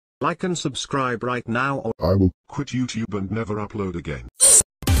Like and subscribe right now or I will quit YouTube and never upload again.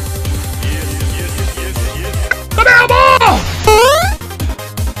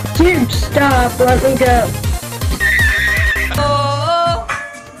 Dude, stop, let me go. Oh,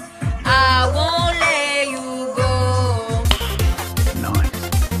 I won't let you go.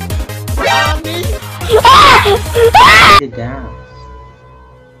 Nice. Sit down.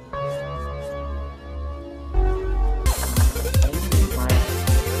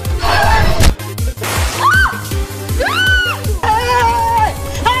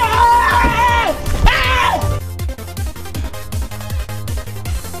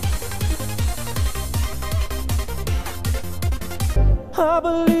 I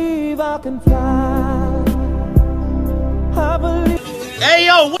believe I can fly. I believe. Hey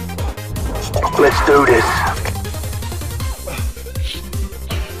yo! Let's do this.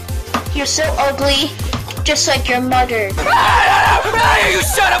 You're so ugly, just like your mother. You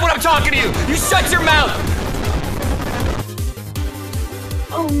shut up when I'm talking to you! You shut your mouth!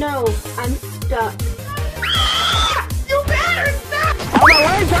 Oh no, I'm stuck. You better stop!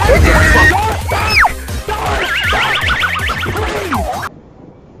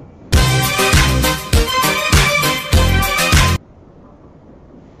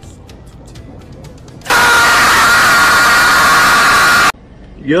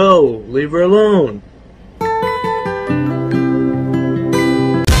 Yo, leave her alone.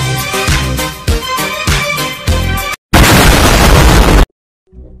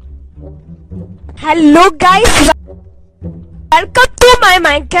 Hello guys, welcome to my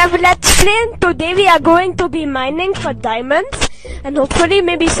Minecraft Let's Play. Today we are going to be mining for diamonds and hopefully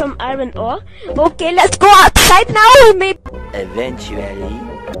maybe some iron ore. Okay, let's go outside now. Eventually.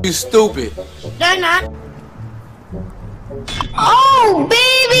 You stupid. They're not. Oh,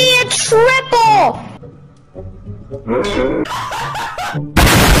 baby, a triple!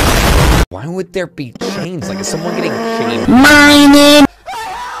 Why would there be chains? Like, is someone getting chained? Mining!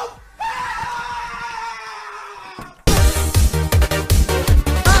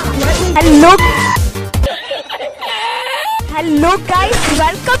 Hello guys,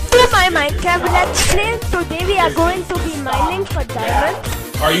 welcome to my Minecraft Let's Play. Today we are going to be mining for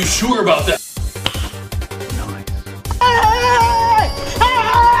diamonds. Are you sure about that? I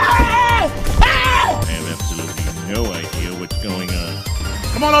have absolutely no idea what's going on.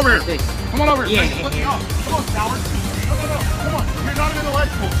 Come on over here. Come on over here. Yeah. Let me off. Come on, coward. No. Come on. You're not an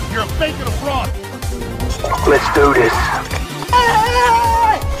intellectual. You're a fake and a fraud. Let's do this.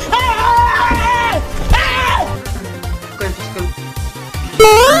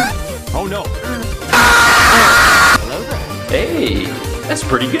 Oh no! Hey, that's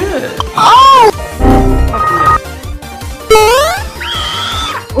pretty good.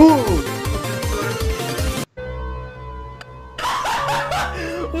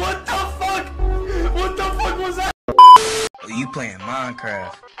 What the fuck? What the fuck was that? Oh, you playing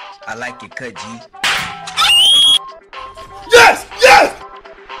Minecraft? I like your cut, G. Yes! Yes!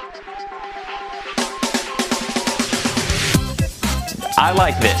 I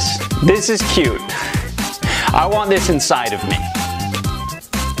like this. This is cute. I want this inside of me.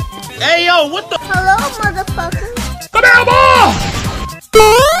 Hey yo, what the? Hello, motherfucker.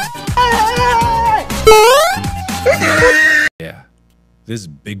 Yeah, this is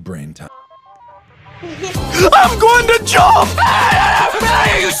big brain time. I'm going to jump!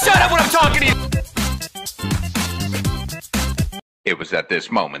 You shut up when I'm talking to you! It was at this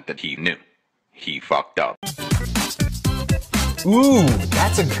moment that he knew. He fucked up. Ooh,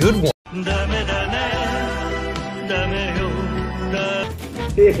 that's a good one.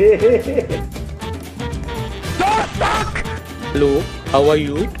 Hello, how are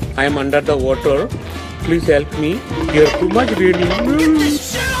you? I am under the water. Please help me. Here too much raining.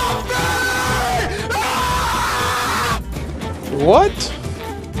 What?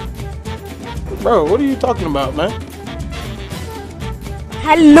 Bro, what are you talking about, man?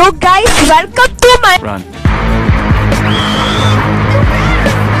 Hello guys, welcome to my... Run.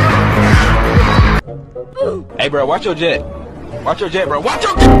 Hey, bro, watch your jet. Watch your jet, bro. Watch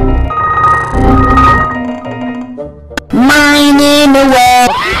your... Mining away.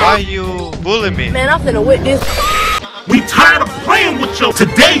 Why you bullying me? Man, I'm finna whip this. We tired of playing with you.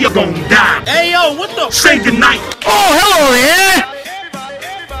 Today you're gonna die. Hey, yo, what the? Say goodnight. Oh, hello, yeah.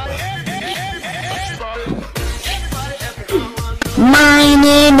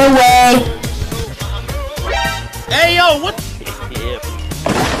 Mining away. Hey, yo, what?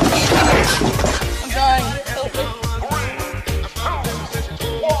 I'm dying.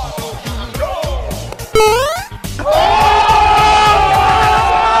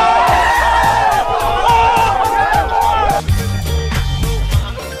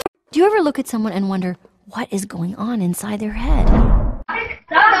 Do you ever look at someone and wonder what is going on inside their head?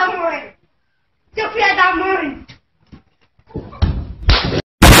 Stop moving! Stop moving!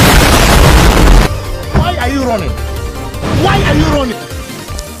 Why are you running? Why are you running?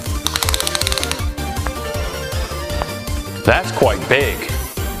 That's quite big.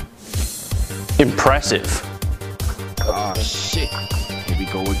 Impressive. Oh shit. Here we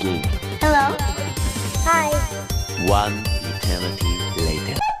go again. Hello? Hi. One eternity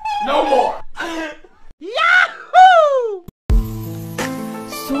later. No more! Yahoo!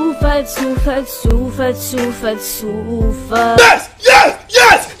 Zufall, Zufall, Zufall, Zufall, Zufall. Yes! Yes!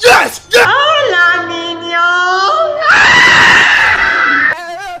 Yes! Yes! Yes! Hola, niño!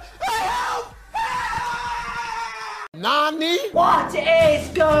 Nani? What is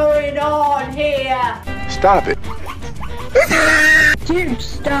going on here? Stop it. Dude,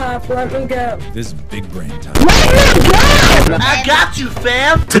 stop. Let me go. This is big brain time. I got you,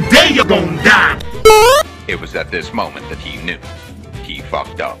 fam! Today you're gonna die! It was at this moment that he knew. He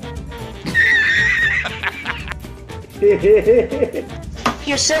fucked up.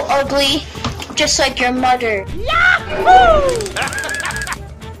 You're so ugly, just like your mother. Yahoo!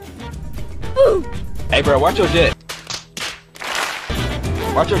 Hey bro, watch your jet.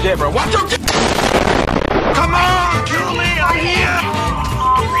 Watch your jet, bro. Watch your jet! Come on, kill me! I'm here!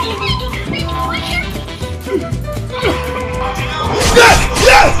 Yes!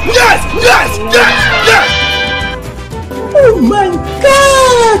 Yes! Yes! Yes! Yes! Yes! Oh my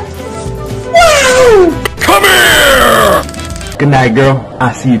god! Wow! Come here! Good night, girl.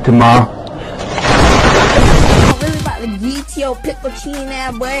 I'll see you tomorrow. Really about to beat your pickle chin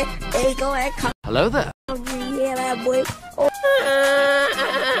that boy. There you go, that come. Hello there. Yeah, that boy. Oh.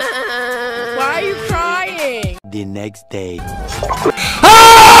 Why are you crying? The next day.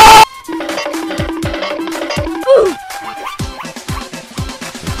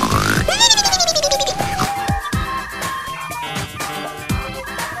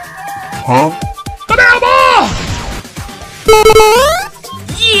 Huh?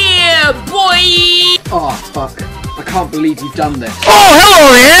 Yeah, boy! Oh fuck. I can't believe you've done this. Oh,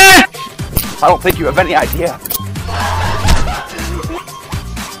 hello there! I don't think you have any idea.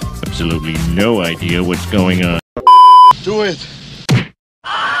 Absolutely no idea what's going on. Do it!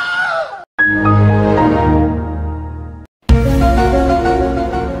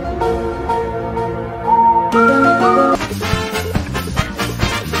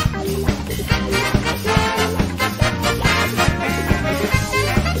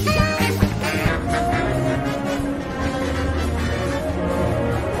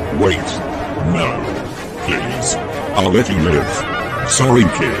 Wait. No. Please. I'll let you live. Sorry,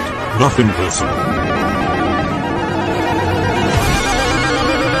 kid. Nothing personal.